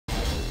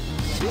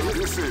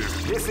This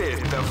is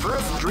the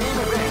first dream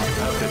event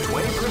of the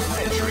 21st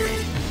century.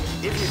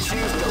 If you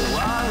choose the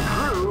wrong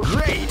groove,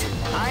 great!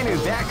 I knew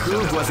that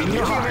groove was in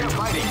your heart.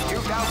 Fighting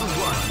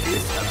 2001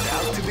 is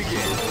about to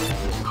begin.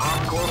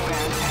 Hardcore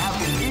fans have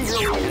been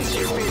eagerly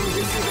anticipating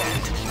this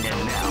event, and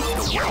now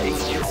the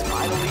waiting is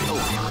finally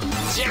over.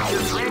 Check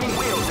your training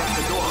wheels at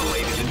the door,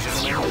 ladies and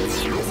gentlemen.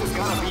 This is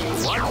gonna be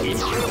one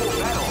incredible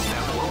battle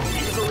that won't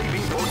easily be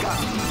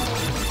forgotten.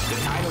 The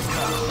time has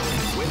come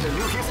when the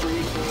new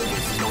history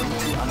is going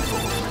to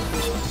unfold.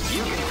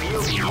 You can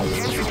feel the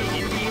intensity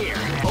in the air.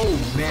 Oh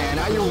man,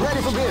 are you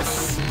ready for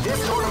this?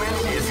 This tournament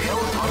is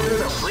held under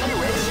the free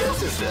ratio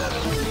system.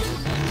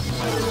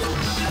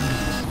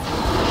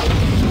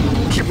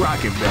 Keep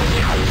rocking,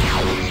 baby.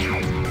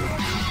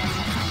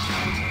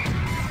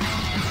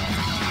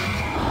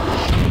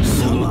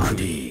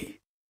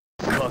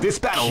 This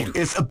battle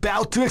is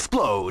about to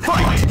explode.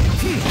 Fight!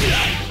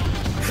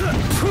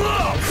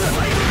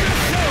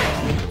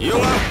 You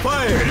are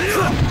fired!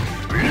 You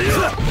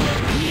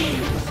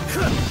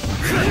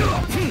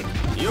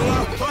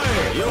are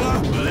fired! You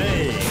are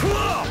playing!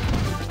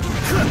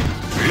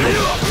 You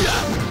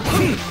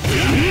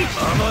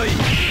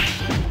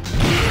are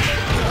fired!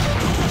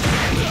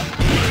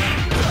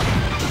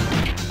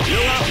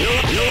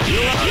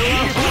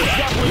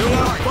 You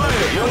are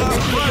fired! You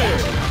are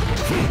fired!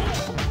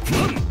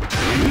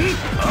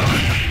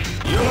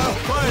 You are fired! You are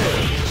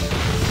fired!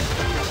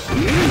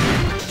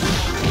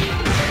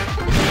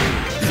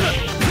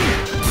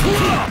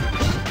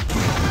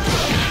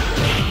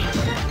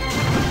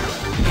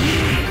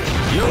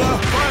 You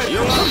are...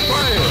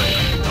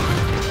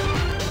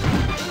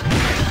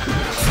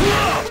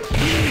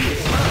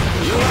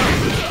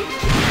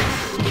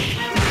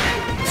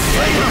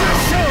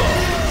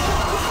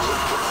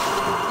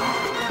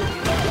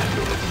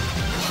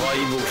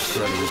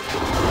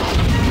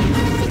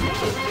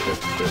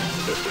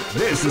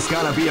 This is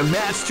gonna be a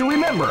match to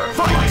remember.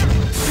 Fight!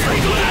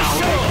 Sneaky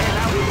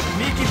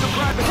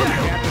surprise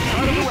attack at the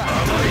start of the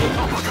round.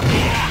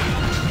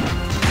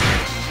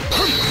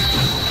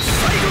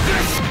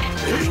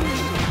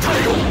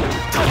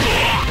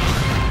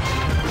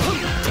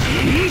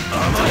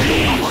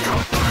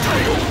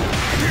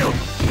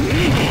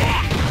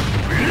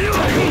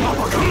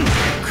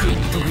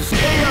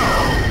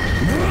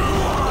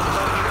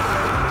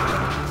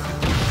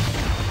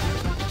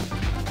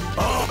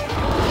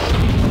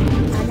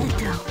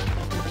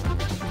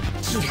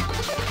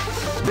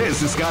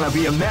 This is gonna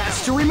be a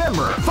match to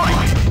remember.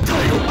 Fight!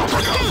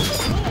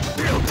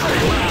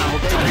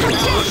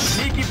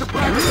 Sneaky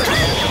surprise attack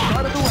at the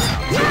start of the round.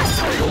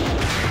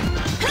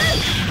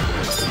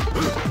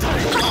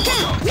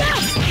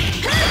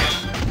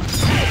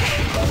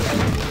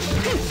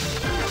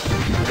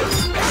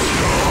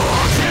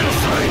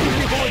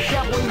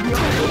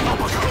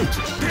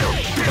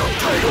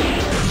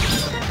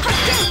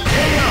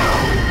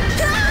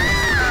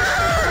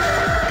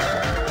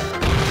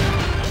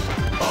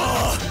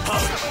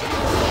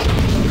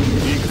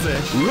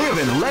 Live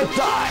and let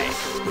die.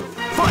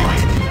 Fight!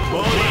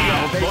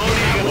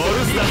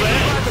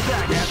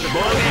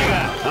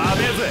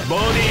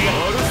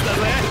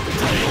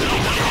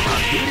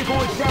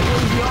 Beautiful example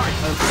in the art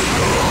of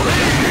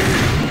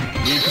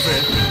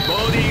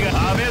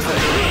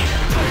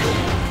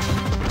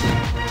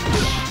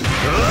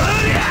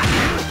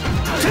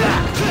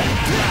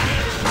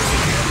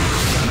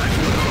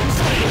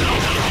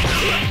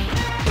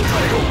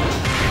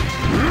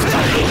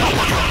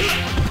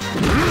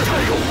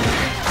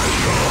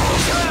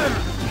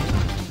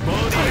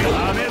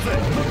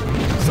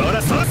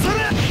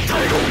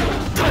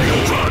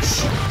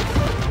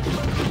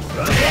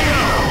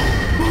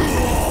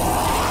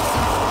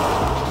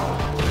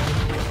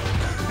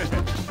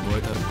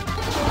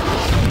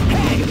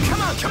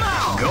Come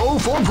on! Go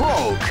for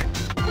broke!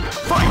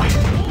 Fight!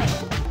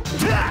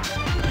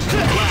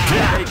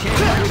 They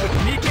came up with a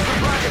sneaky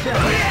surprise attack at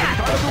the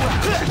start of the round.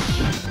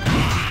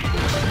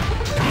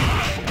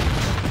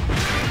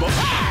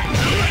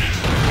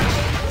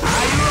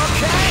 Are you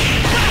okay?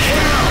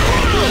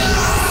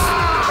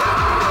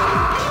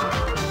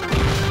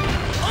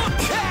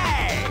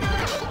 Okay!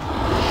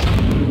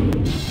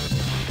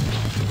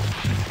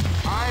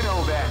 I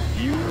know that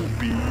you'll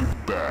be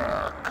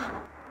back.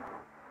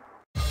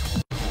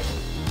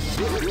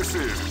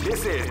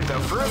 This is the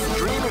first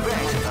dream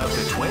event of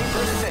the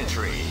 21st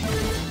century.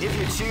 If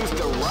you choose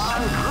the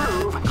wrong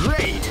groove,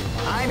 great!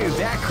 I knew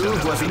that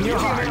groove was in your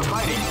heart.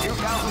 Fighting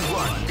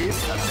 2001 is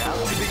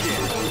about to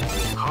begin.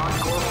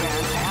 Hardcore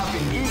fans have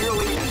been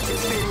eagerly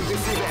anticipating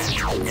this event,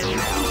 and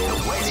now the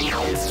waiting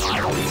is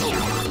finally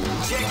over.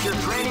 Check your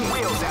training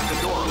wheels at the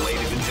door,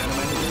 ladies and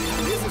gentlemen.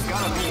 This is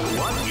gonna be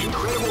one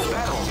incredible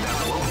battle that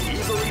won't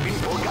easily be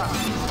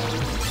forgotten.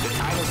 The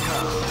time has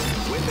come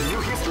when the new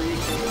history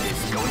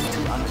is going to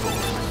unfold.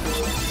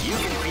 You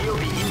can feel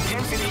the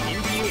intensity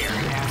in the air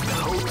as the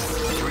hopes,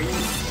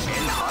 dreams,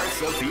 and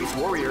hearts of these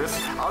warriors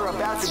are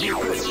about to be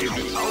put to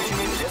the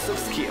ultimate test of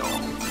skill.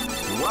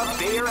 What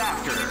they are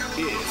after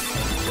is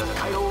the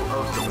title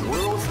of the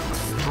world's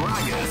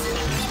strongest.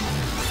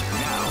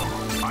 Now,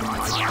 are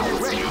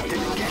ready to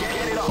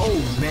get it on.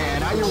 Oh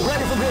man, are you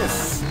ready for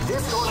this?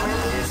 This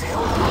tournament is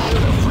held under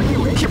the free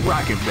range. Keep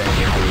rocking,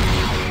 baby.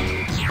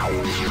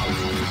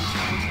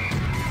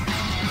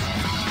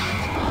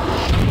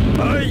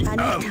 I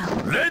am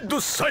Red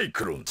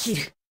Cyclone.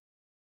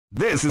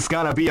 This is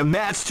gonna be a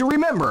match to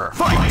remember.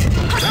 Fight!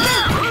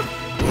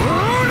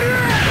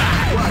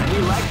 What we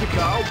like to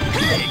call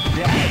Big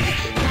Daddy.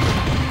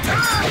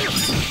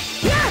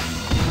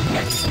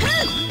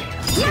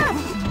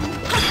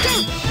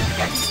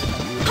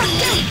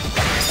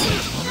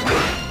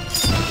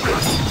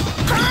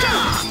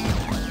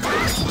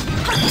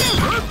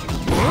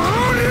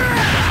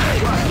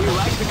 What we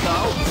like to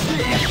call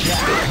Big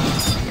Daddy.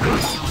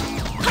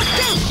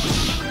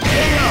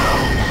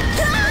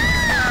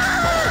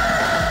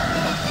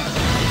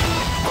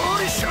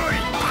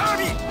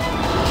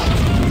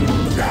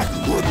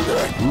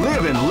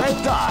 Live and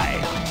let die.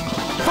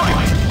 Fight!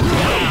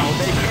 Wow,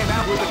 they came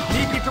out with a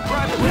sneaky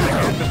surprise attack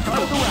at the start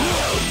of the round.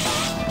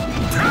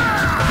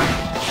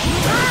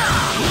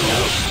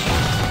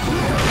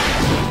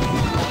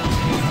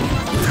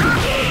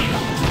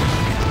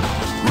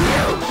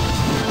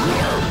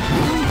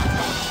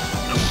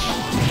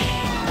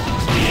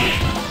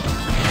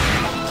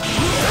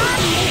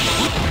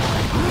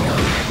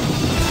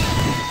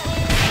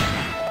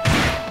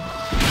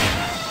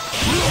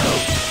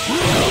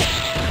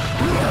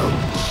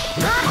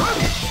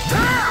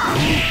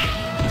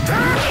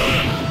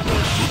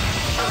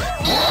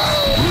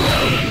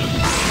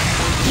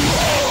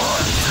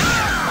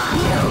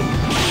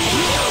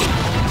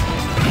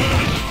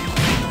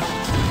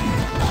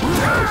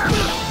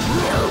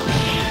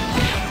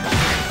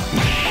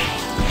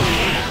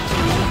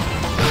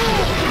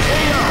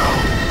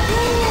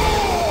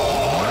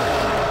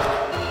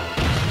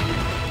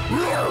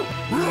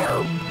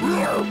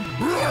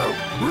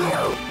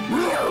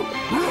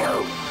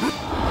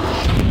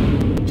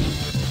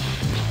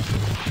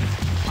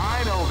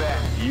 I know that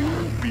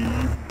you'll be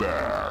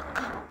back.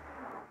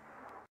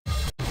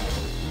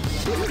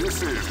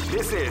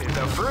 This is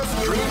the first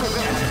dream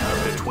event of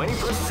the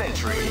 21st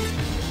century.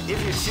 If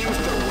you choose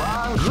the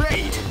wrong,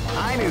 great!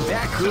 I knew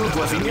that groove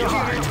was in your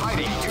heart.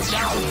 Fighting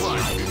 2001.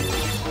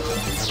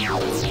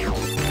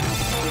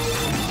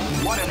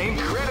 What an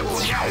incredible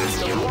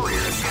cast of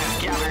warriors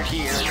has gathered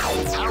here.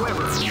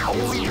 However,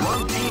 only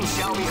one team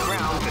shall be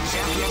crowned the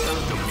champion of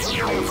the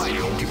Millionaire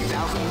Fighting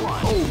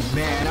 2001. Oh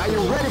man, are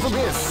you ready for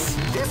this?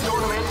 This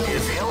tournament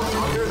is held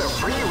under the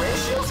free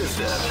ratio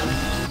system.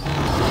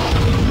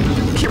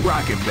 Keep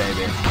rocking,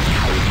 baby.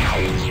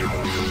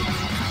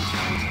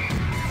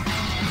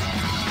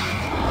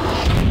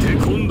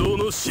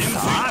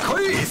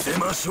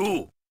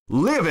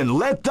 Live and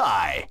let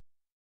die.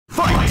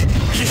 Fight!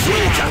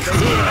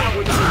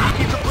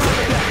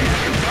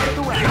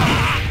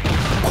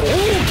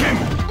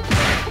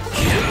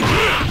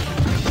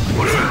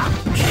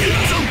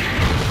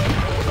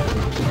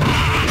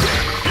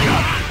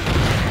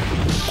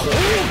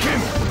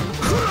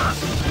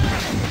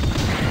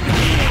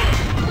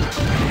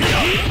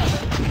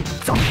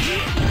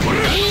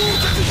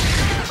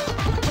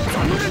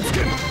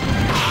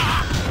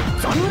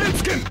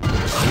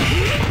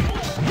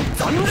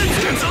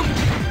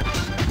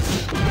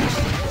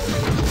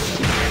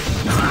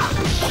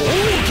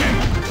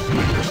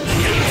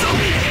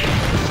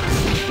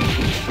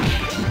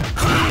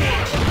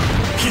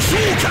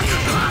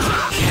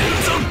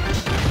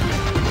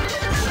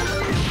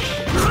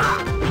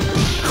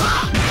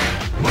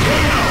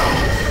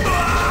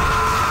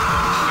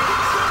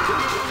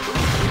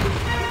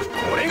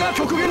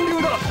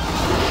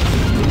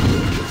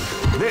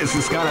 This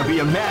is gonna be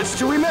a match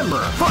to remember.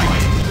 Fight!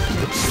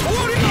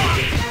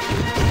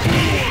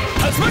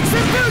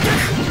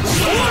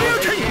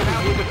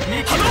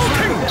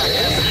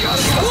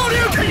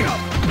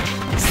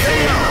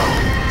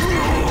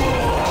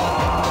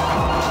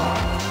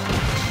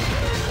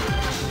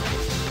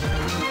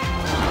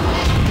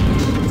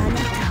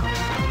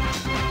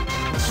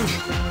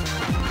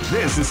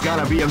 This is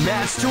gonna be a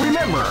match to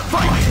remember.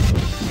 Fight!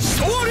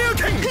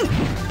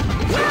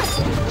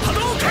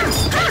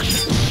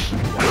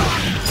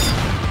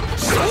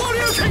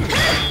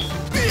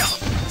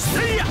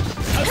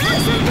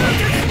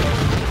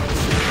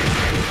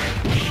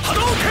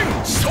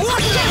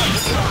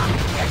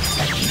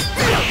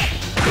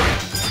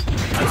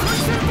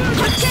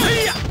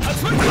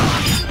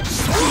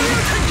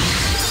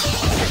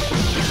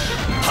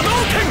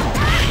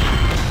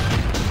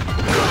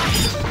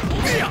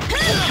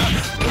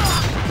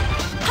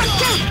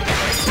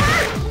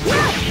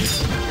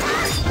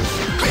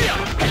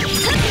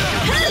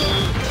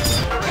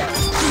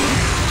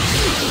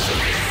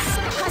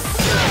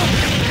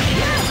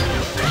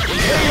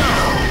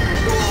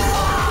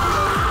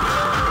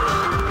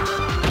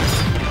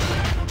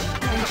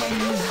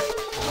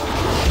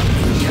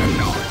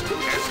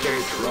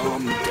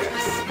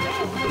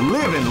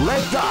 Live and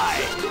let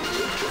die.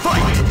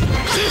 Fight!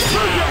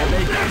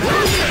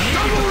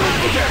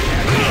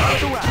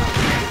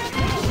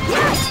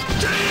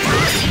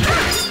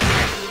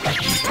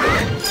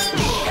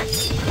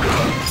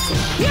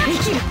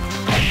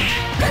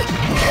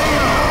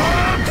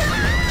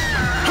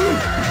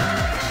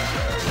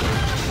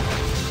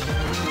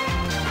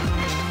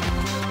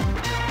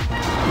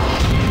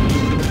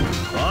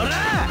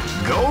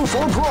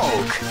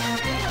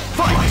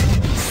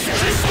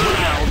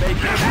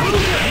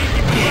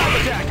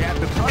 Attack at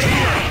the front of the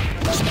round.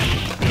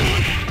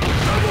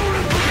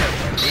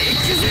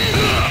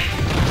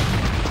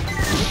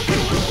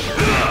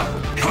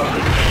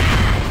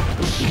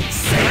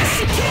 Smash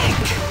kick!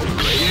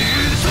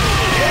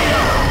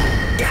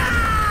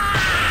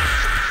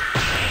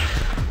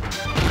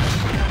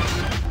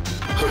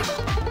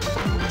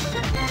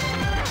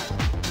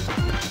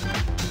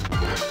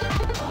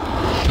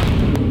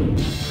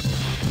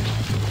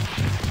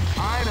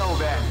 I know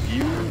that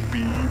you'll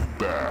be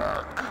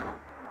back.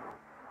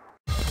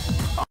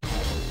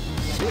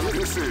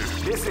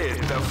 This is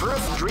the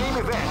first dream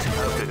event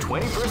of the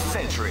 21st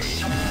century.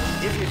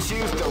 If you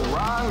choose the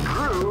wrong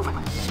groove,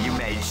 you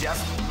may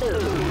just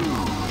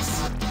lose.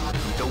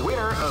 The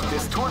winner of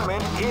this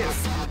tournament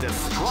is the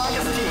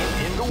strongest team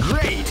in the world.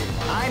 Great!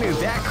 I knew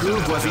that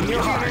groove was in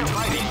your heart.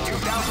 Fighting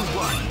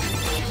 2001.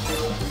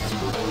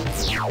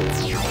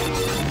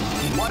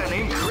 What an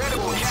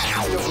incredible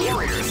cast of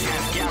warriors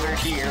has gathered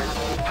here.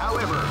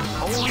 However,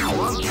 only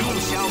one team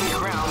shall be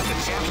crowned the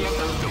champion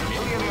of the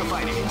Millionaire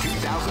Fighting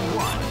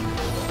 2001.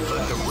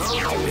 But the road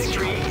to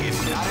victory is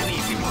not an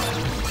easy one.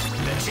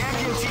 The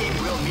champion team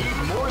will need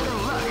more than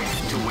luck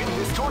to win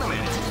this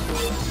tournament.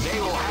 They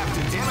will have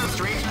to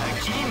demonstrate a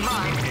keen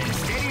mind and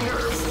steady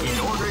nerves in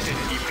order to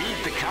defeat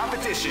the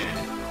competition.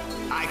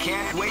 I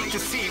can't wait to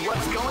see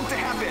what's going to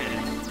happen.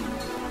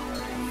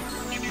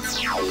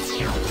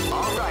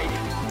 Alright,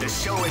 the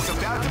show is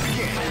about to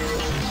begin.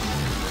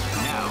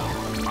 Now,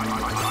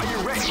 are you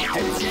ready?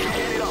 Let's get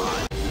it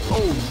on.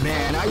 Oh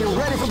man, are you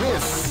ready for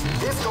this?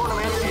 This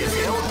tournament is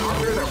held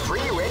under the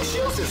free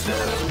ratio system.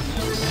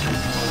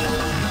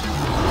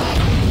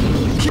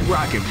 Keep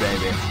rocking,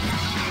 baby.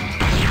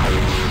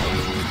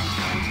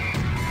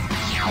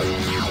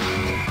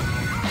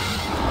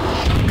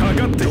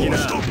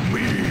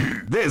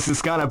 This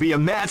is gonna be a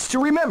match to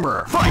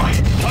remember.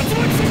 Fight!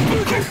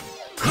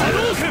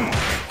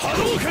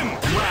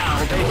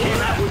 Wow, they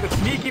came out with a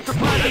sneaky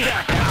surprise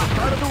attack at the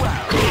start of the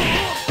round.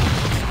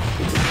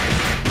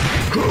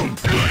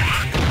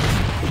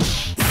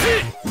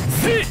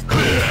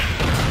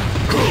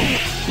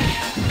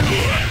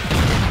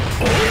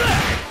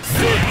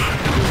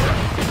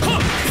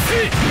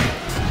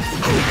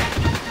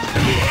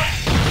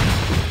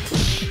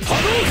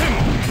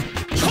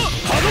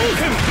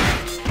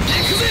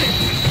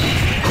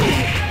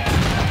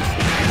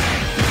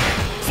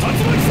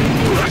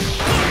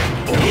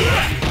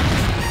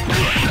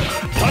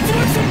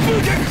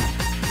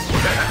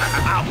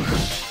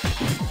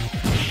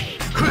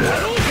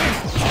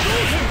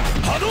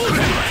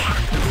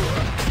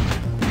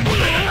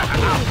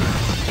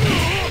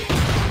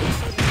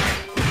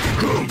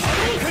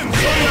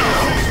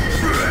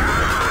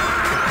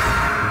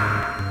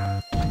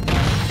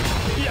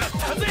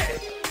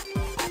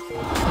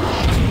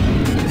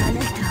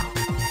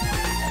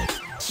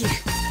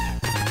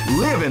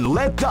 Live and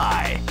let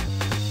die.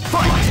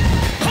 Fight!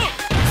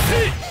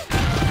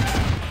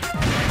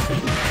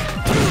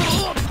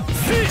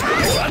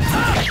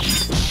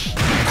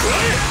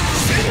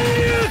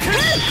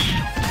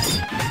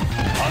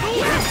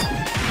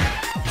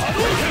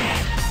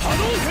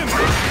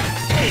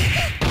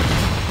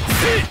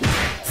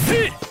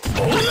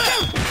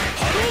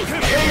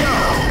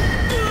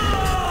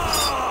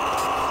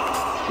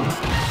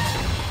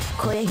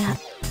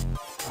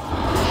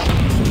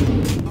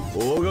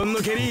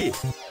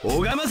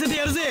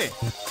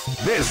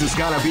 This is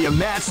gonna be a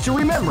match to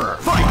remember.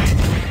 Fight!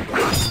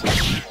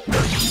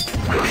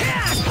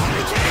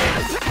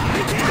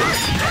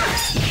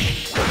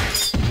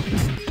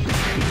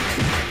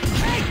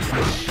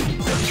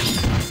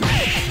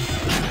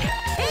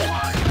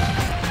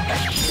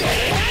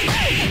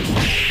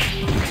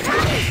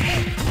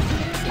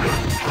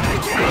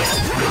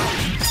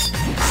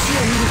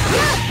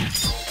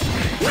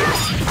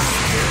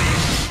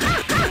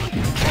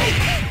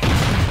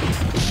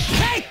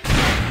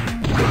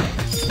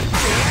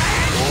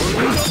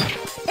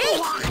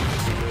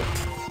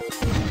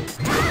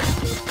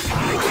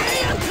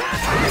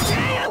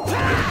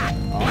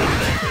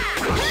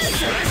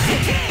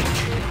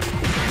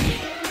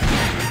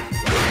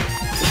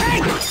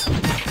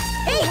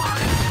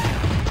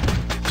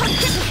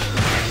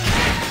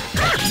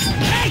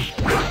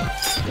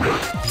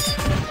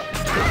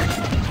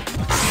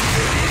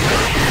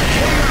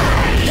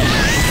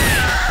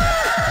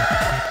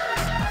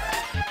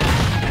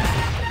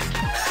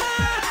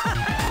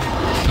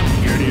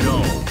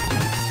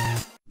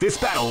 This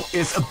battle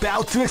is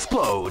about to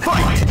explode. Fight!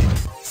 Wow,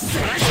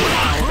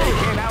 they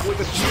came out with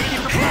a sneaky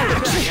surprise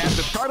attack at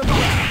the start of the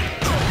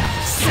round.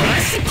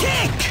 Smash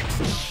kick!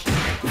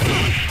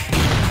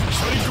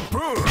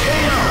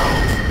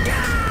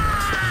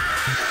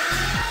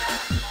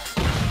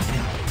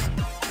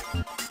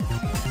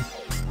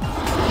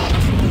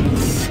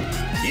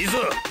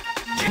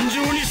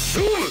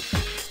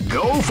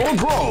 Go for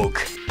broke.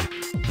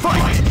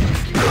 Fight!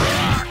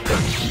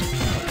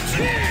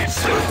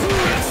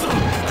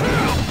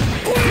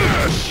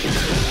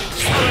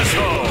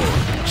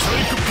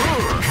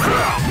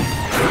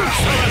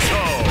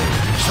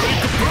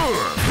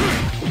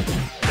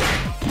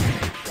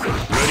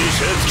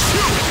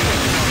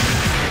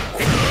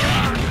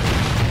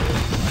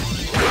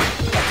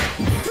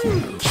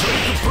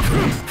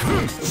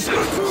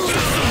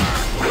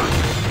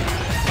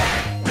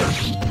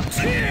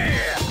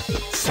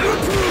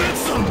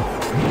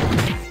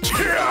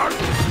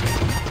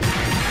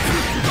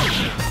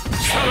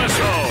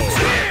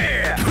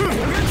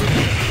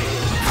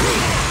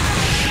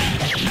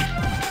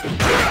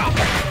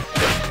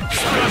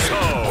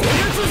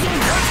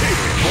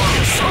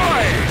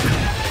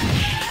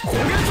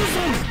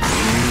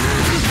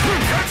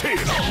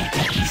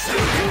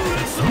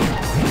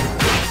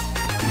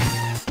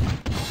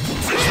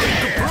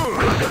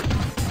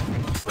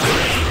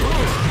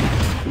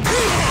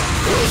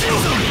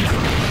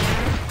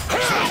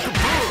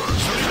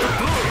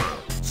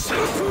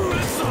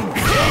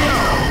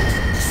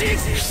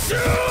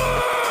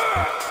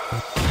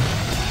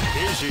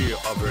 Easy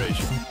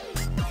operation.